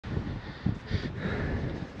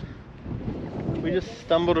We just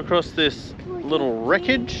stumbled across this little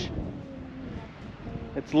wreckage.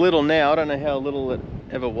 It's little now, I don't know how little it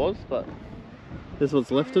ever was, but this is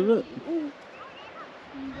what's left of it.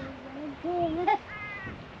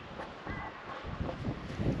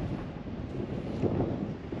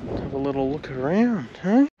 Have a little look around,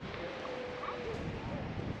 huh?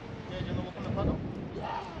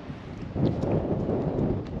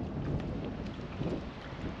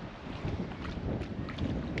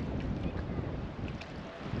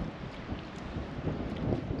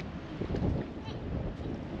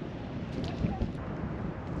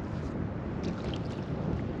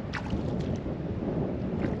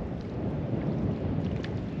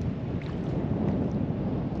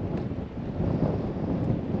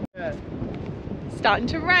 Starting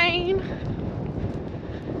to rain.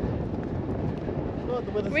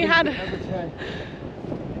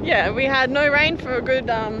 We had no rain for a good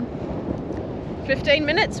 15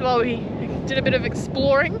 minutes while we did a bit of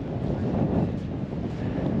exploring.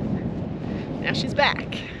 Now she's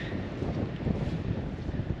back.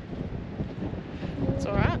 It's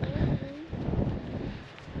alright.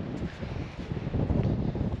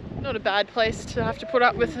 Not a bad place to have to put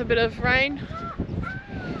up with a bit of rain.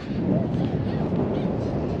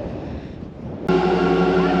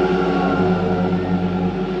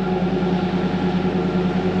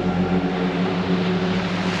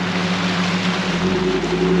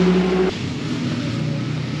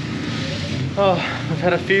 Oh, we've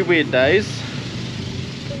had a few weird days.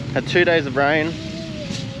 Had 2 days of rain.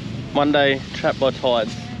 One day trapped by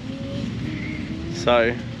tides.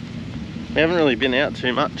 So we haven't really been out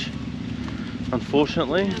too much,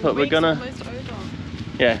 unfortunately. Yeah, but we're gonna. Almost over.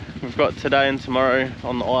 Yeah, we've got today and tomorrow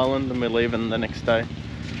on the island, and we're leaving the next day.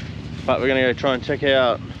 But we're gonna go try and check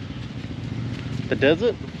out the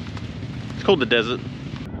desert. It's called the desert.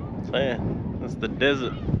 So yeah, that's the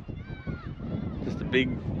desert. Just a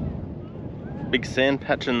big sand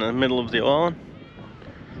patch in the middle of the island.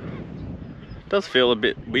 It does feel a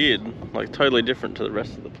bit weird, like totally different to the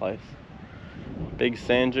rest of the place. Big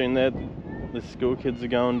sand dune there. The school kids are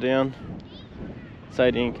going down.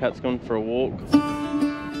 Sadie and Kat's gone for a walk.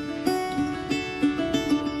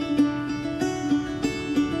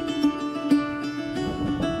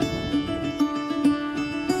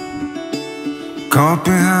 Caught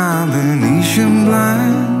behind Venetian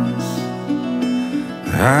blinds,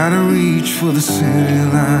 out of reach for the city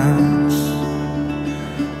lights.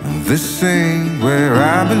 This ain't where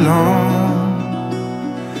I belong.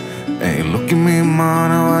 Hey, look at me,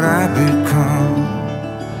 man, what I become.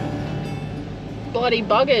 Bloody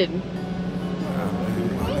buggered.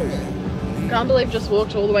 Can't believe I just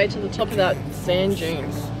walked all the way to the top of that sand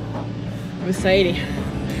dune with Sadie.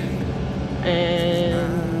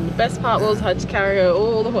 And the best part was I had to carry her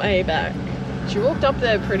all the way back. She walked up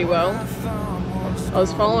there pretty well. I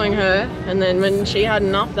was following her, and then when she had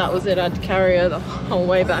enough, that was it. I had to carry her the whole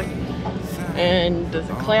way back. And the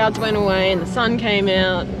clouds went away and the sun came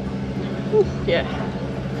out. Whew, yeah.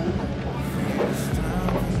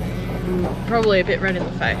 Probably a bit red in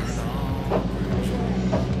the face.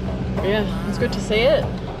 Yeah, it's good to see it.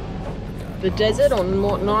 The desert on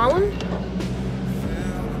Moreton Island.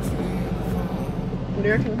 What do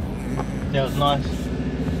you reckon? Yeah, it was nice.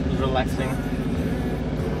 It was relaxing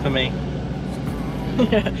for me.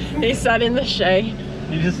 Yeah, he sat in the shade.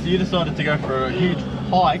 You decided to go for a huge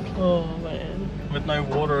hike. Oh man. With no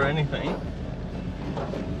water or anything.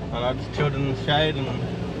 And I just chilled in the shade and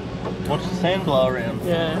watched the sand blow around.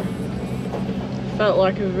 Yeah. Felt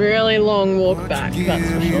like a really long walk back, that's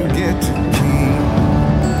for sure.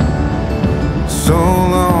 So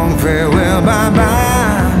long, farewell,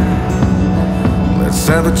 bye-bye. Let's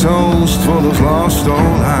have a toast for those lost old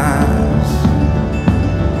lives.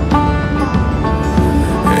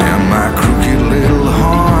 And my crooked little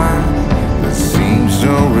heart that seems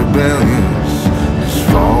so rebellious is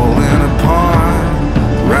falling apart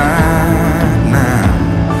right now.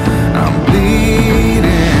 I'm bleeding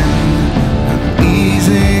an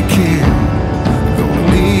easy kill,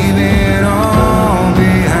 gonna leave it all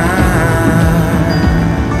behind.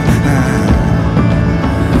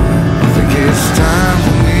 I think it's time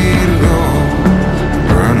for me to go,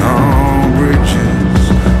 burn all bridges.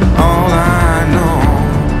 All I know,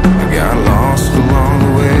 I got lost along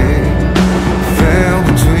the way, fell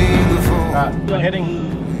between the four. We're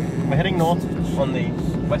heading north on the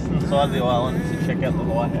western side of the island to check out the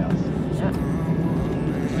lighthouse. Yeah.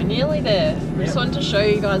 We're nearly there. We just wanted to show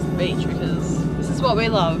you guys the beach because this is what we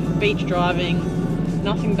love. Beach driving,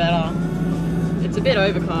 nothing better. It's a bit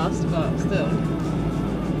overcast, but still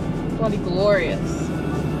bloody glorious.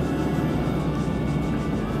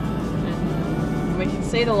 And we can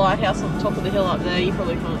see the lighthouse on the top of the hill up there. You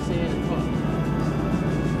probably can't see it, but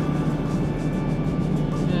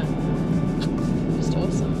yeah, just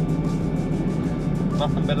awesome.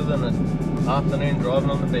 Nothing better than an afternoon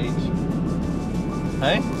driving on the beach.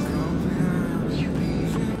 Hey?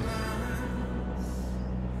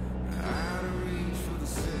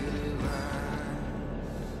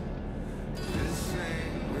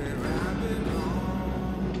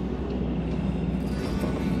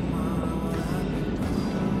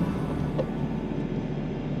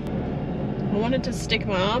 I wanted to stick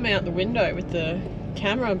my arm out the window with the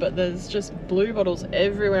camera, but there's just blue bottles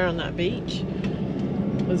everywhere on that beach.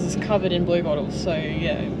 This is covered in blue bottles, so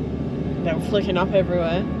yeah, they were flicking up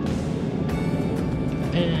everywhere.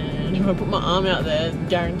 And if I put my arm out there,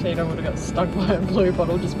 guaranteed I would have got stuck by a blue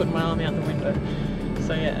bottle just putting my arm out the window.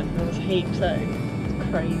 So yeah, there was heaps though. It's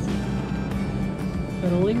crazy.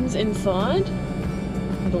 Fiddlings inside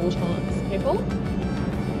at all times, people.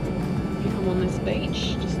 If you come on this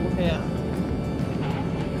beach, just look out.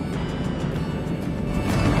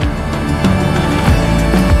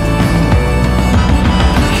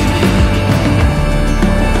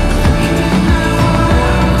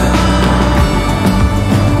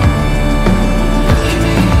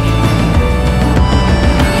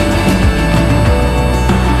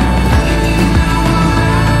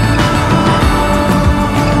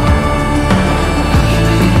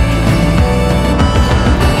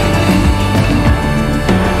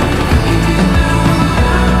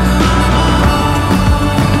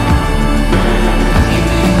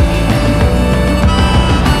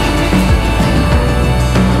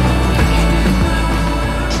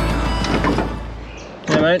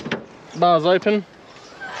 Mate, bar's open.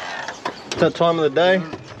 It's that time of the day.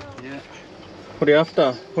 Yeah. What are you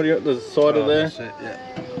after? What are you at the cider there? That's it,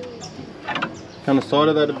 yeah. Kind of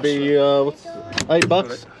cider that'd be what's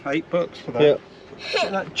 $8? $8 for that. Yeah.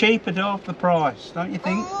 That cheap at half the price, don't you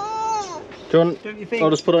think? Do you want? Don't you think?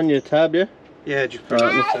 I'll just put on your tab, yeah. Yeah, just put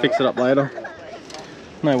Alright, let's fix it up later.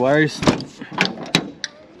 No worries.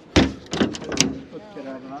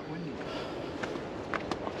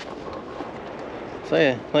 So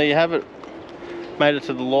yeah, there you have it. Made it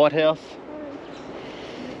to the lighthouse.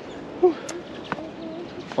 Whew.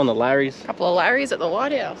 On the Larrys. Couple of Larrys at the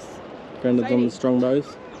lighthouse. Brandon's on the strong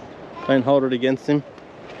bows. Don't hold it against him.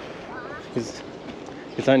 He's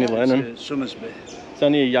only learning. Summersby. He's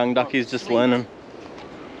only a young duck, he's just learning.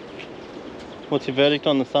 What's your verdict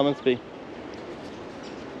on the Summersby?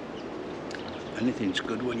 Anything's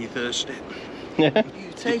good when you're thirsty. Yeah.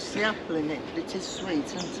 You taste the apple in it, but it is sweet,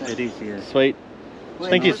 isn't it? It is, yeah. Sweet. I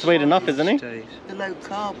think he's sweet enough, isn't he? The low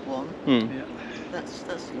carb one, Yeah. that's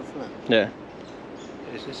lovely. Yeah.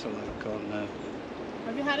 Is this a low carb now?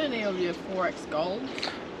 Have you had any of your 4X Golds?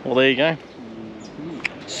 Well, there you go.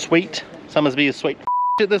 Sweet. Summersby is sweet.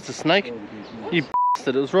 Shit, there's the snake. You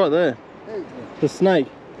bastard, it was right there. The snake.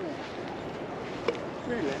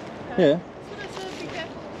 Really? Yeah. That's what I said, be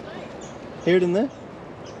careful of snakes. Hear it in there?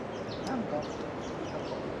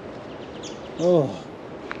 Oh.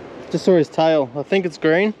 Just saw his tail. I think it's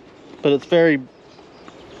green, but it's very...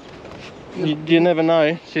 You never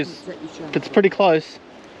know. It's pretty close.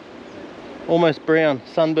 Almost brown,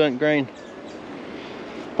 sunburnt green.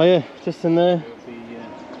 Oh yeah, just in there. It'll be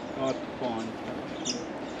hard to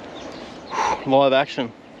find. Live action.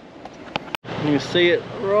 You can see it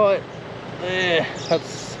right there.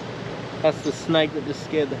 That's the snake that just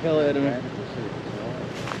scared the hell out of me.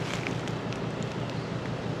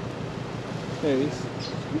 There he is.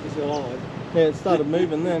 It's alive. Yeah, it started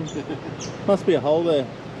moving then. Must be a hole there.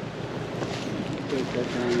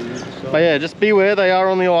 But yeah, just beware, they are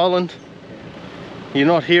on the island. You're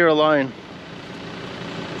not here alone.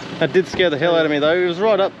 That did scare the hell out of me though. It was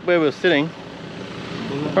right up where we were sitting.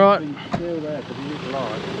 Alright.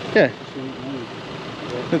 Yeah.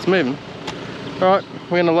 It's moving. Alright,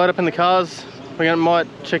 we're going to load up in the cars. Might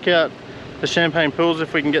check out the Champagne Pools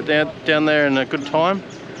if we can get down there in a good time.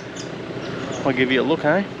 I'll give you a look,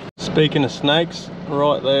 eh? Speaking of snakes,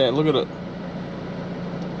 right there, look at it.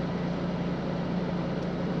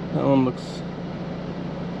 That one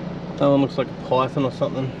looks like a python or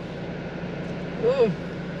something. Ooh.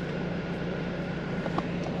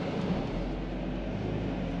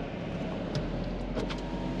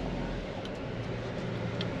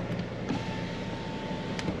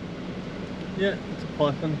 Yeah, it's a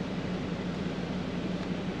python.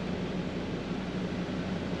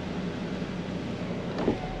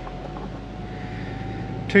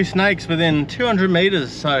 Two snakes within 200 meters,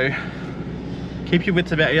 so keep your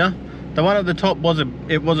wits about you. The one at the top was a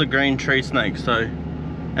green tree snake, so,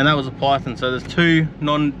 and that was a python. So there's two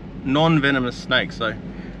non-venomous snakes, so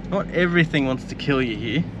Not everything wants to kill you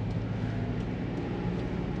here.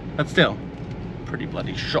 But still, pretty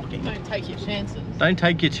bloody shocking. Don't take your chances. Don't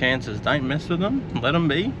take your chances. Don't mess with them. Let them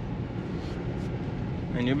be.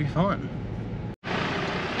 And you'll be fine.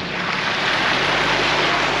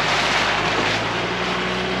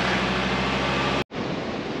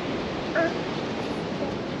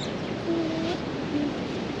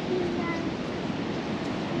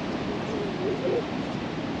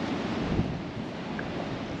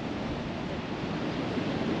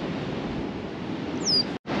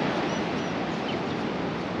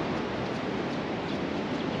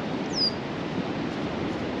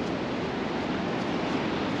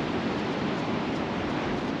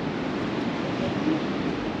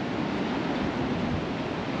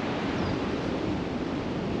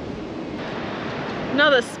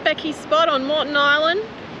 Another specky spot on Moreton Island.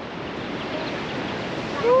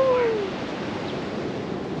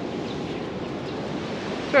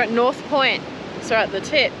 We're at North Point, so at the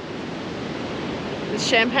tip. There's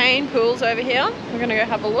champagne pools over here. We're gonna go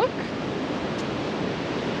have a look.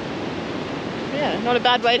 Yeah, not a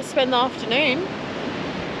bad way to spend the afternoon.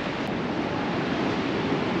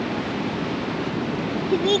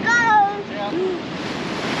 Here we go.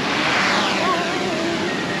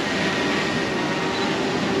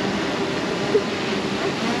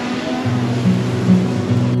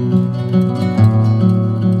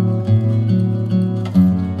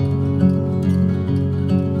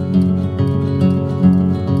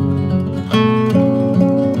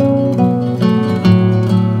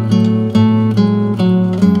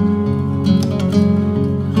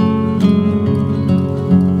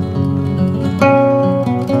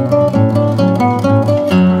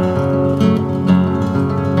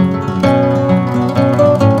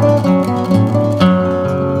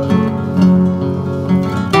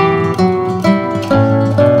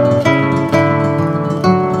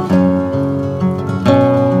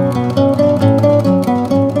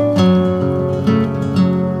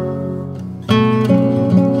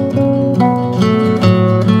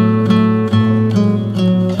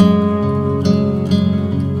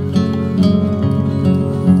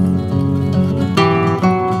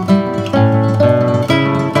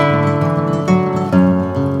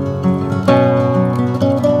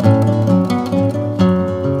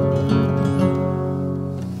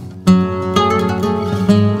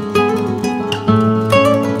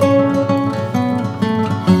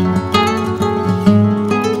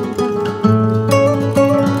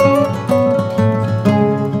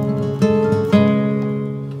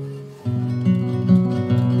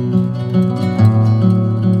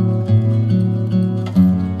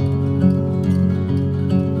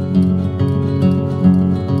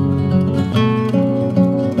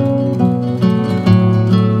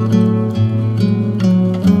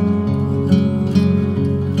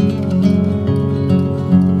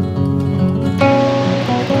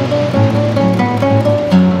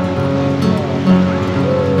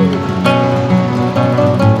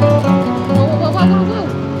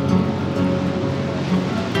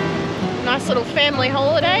 family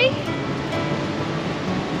holiday.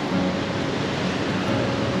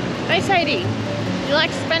 Hey Sadie, you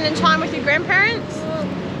like spending time with your grandparents?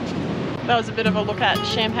 That was a bit of a look at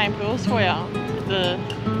champagne pools for you. The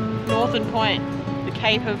northern point, the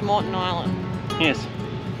Cape of Moreton Island. Yes,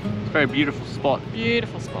 it's a very beautiful spot.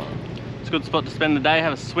 Beautiful spot. It's a good spot to spend the day,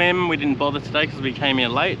 have a swim. We didn't bother today because we came here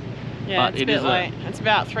late. Yeah, but it's a bit late. It's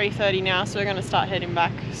about 3:30 now, so we're going to start heading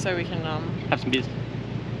back so we can have some beers.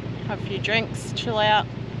 Have a few drinks, chill out,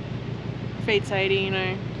 feed Sadie, you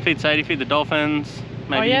know. Feed Sadie, feed the dolphins,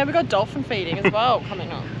 maybe. Oh yeah, we got dolphin feeding as well coming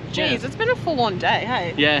up. Jeez, Yeah. It's been a full-on day,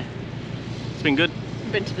 hey? Yeah, it's been good.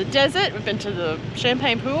 We've been to the desert, we've been to the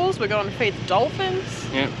champagne pools, we're going to feed the dolphins.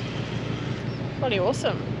 Yeah. Bloody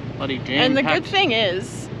awesome. Bloody jam. And the good thing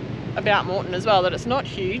is about Moreton as well, that it's not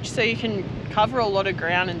huge, so you can cover a lot of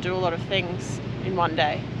ground and do a lot of things in one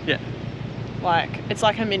day. Yeah. Like, it's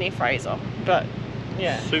like a mini Fraser, but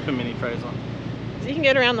yeah. Super mini Fraser. So you can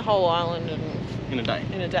get around the whole island In a day.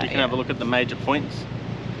 in a day. You can have a look at the major points.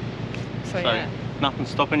 So yeah. Nothing's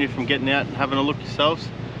stopping you from getting out and having a look yourselves.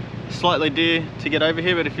 Slightly dear to get over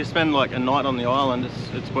here, but if you spend like a night on the island,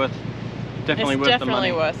 it's worth, definitely worth the money.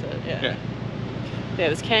 It's definitely worth it, yeah. Yeah. Yeah,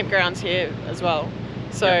 there's campgrounds here as well.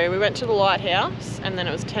 So Yeah. we went to the Lighthouse, and then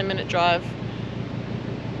it was a 10-minute drive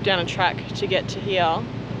down a track to get to here,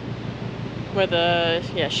 where the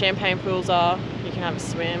champagne pools are. You can have a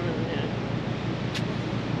swim, and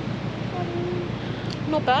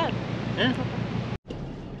not bad. Yeah.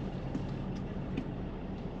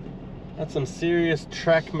 That's some serious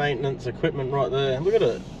track maintenance equipment right there. Look at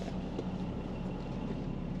it.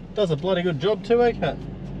 Does a bloody good job too, eh, Kat?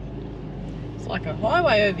 like a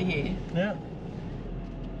highway over here. Yeah.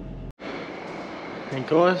 Hey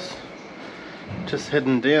guys, just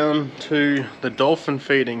heading down to the dolphin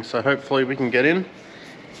feeding, so hopefully we can get in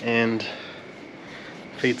and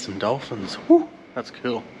feed some dolphins. Woo, that's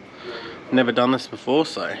cool. Never done this before,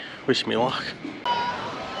 so wish me luck.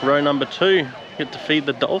 Row number 2, get to feed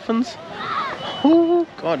the dolphins. Ooh,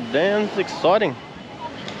 god damn, it's exciting.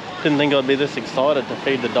 Didn't think I'd be this excited to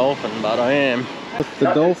feed the dolphin, but I am. It's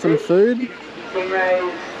the dolphin food. Okay,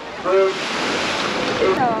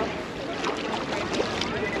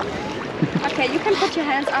 you can put your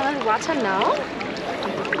hands under the water now.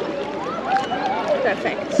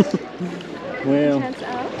 Perfect. Wow. Hands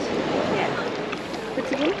out. Yeah. Put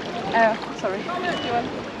it in. Oh, sorry.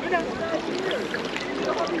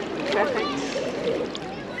 Perfect.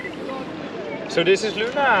 So this is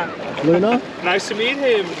Luna. Luna? Nice to meet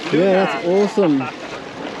him. Luna. Yeah, that's awesome.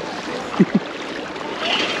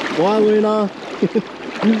 Bye, Luna.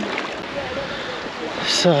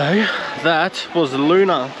 So, that was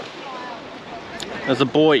Luna as a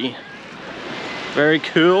boy. Very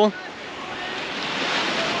cool.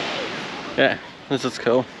 Yeah, this is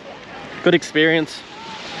cool. Good experience.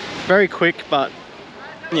 Very quick, but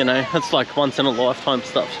you know, it's like once in a lifetime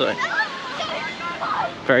stuff, so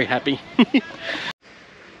very happy.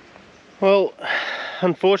 Well,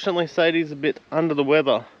 unfortunately Sadie's a bit under the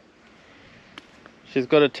weather. She's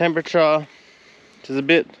got a temperature, she's a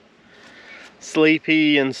bit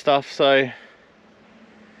sleepy and stuff, so I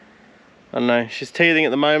don't know, she's teething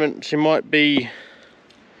at the moment. She might have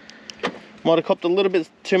copped a little bit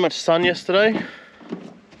too much sun yesterday.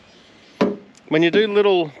 When you do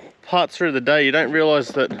little parts through the day, you don't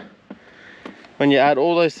realise that when you add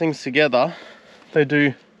all those things together, they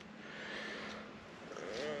do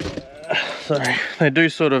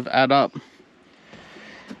sort of add up.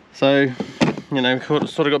 So, you know, we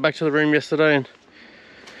sort of got back to the room yesterday and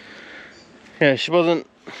yeah, she didn't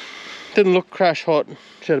look crash hot.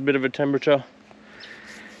 She had a bit of a temperature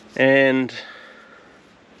and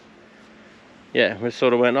yeah, we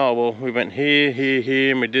sort of went, oh well, we went here, here,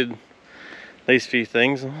 here, and we did these few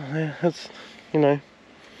things. Yeah, that's, you know,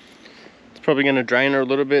 it's probably going to drain her a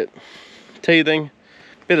little bit. Teething,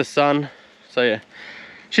 bit of sun, so yeah,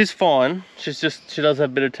 she's fine. She does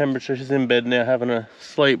have a bit of temperature. She's in bed now having a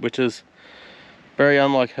sleep, which is very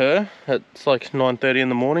unlike her. It's like 9:30 in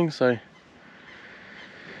the morning, so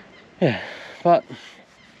yeah. But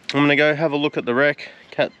I'm gonna go have a look at the wreck.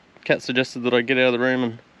 Kat suggested that I get out of the room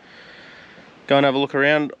and go and have a look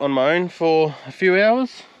around on my own for a few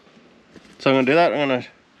hours. So I'm gonna do that. I'm gonna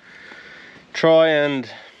try and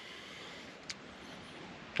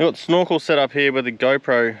I've got snorkel set up here with a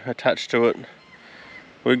GoPro attached to it.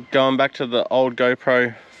 We're going back to the old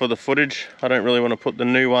GoPro for the footage. I don't really want to put the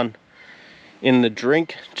new one in the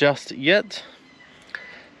drink just yet.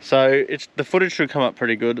 So the footage should come up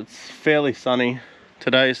pretty good. It's fairly sunny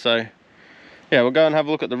today, so yeah, we'll go and have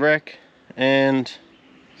a look at the wreck and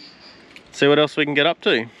see what else we can get up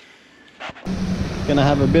to. Gonna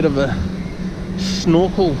have a bit of a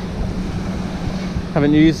snorkel.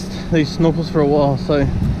 Haven't used these snorkels for a while, so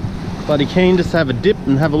bloody keen just to have a dip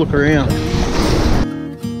and have a look around.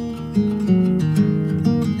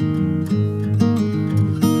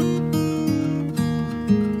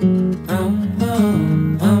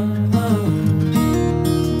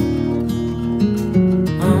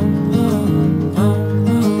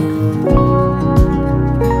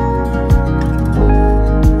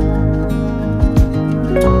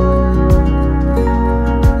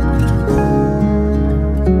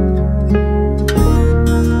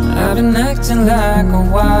 Like a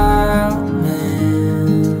wild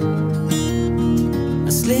man,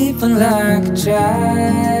 sleeping like a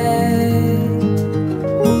child.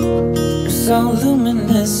 You're so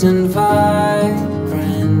luminous and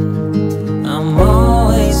vibrant. I'm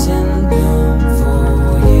always in bloom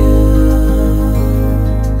for you.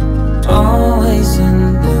 Always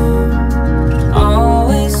in bloom.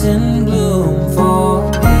 Always in bloom for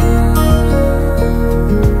you.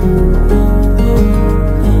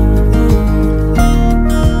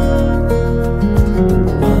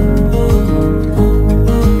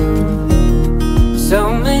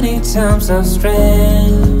 Times I'm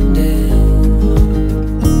stranded,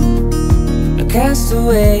 a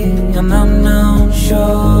castaway on unknown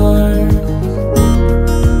shore,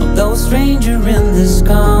 although a stranger in this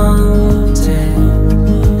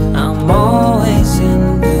continent. I'm always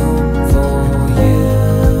in bloom for you.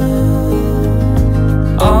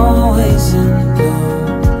 Always in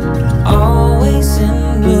bloom. Always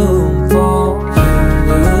in bloom for you.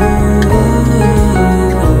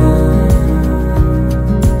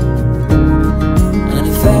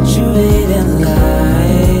 Infatuated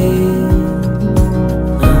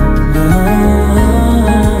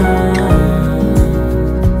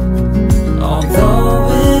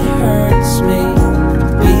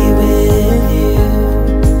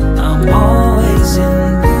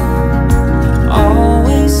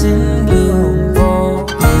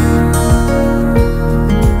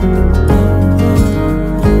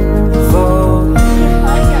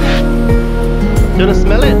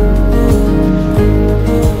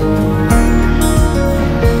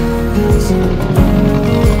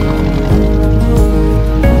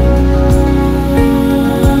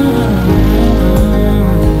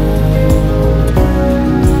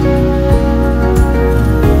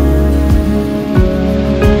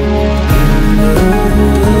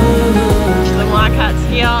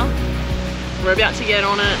we're about to get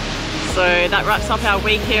on it. So that wraps up our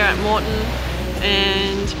week here at Moreton,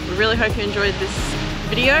 and we really hope you enjoyed this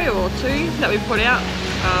video or two that we put out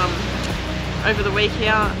over the week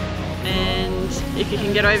here. And if you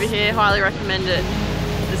can get over here, highly recommend it.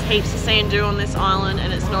 There's heaps to see and do on this island,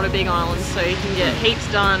 and it's not a big island, so you can get heaps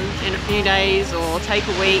done in a few days or take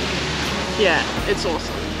a week. Yeah, it's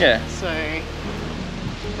awesome. Yeah. So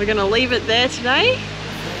we're gonna leave it there today.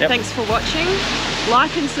 Yep. Thanks for watching.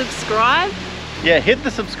 Like and subscribe. Yeah, hit the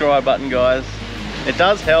subscribe button, guys. It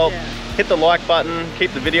does help. Yeah. Hit the like button,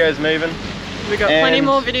 keep the videos moving. We've got plenty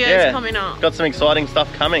more videos coming up. Got some exciting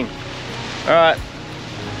stuff coming. Alright.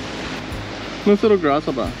 Nice little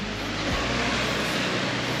grasshopper.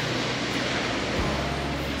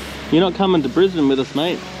 You're not coming to Brisbane with us,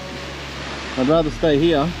 mate. I'd rather stay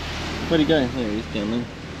here. Where'd he go? There he is, down there.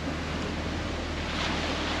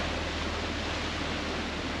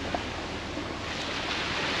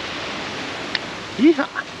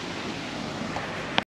 Yeehaw!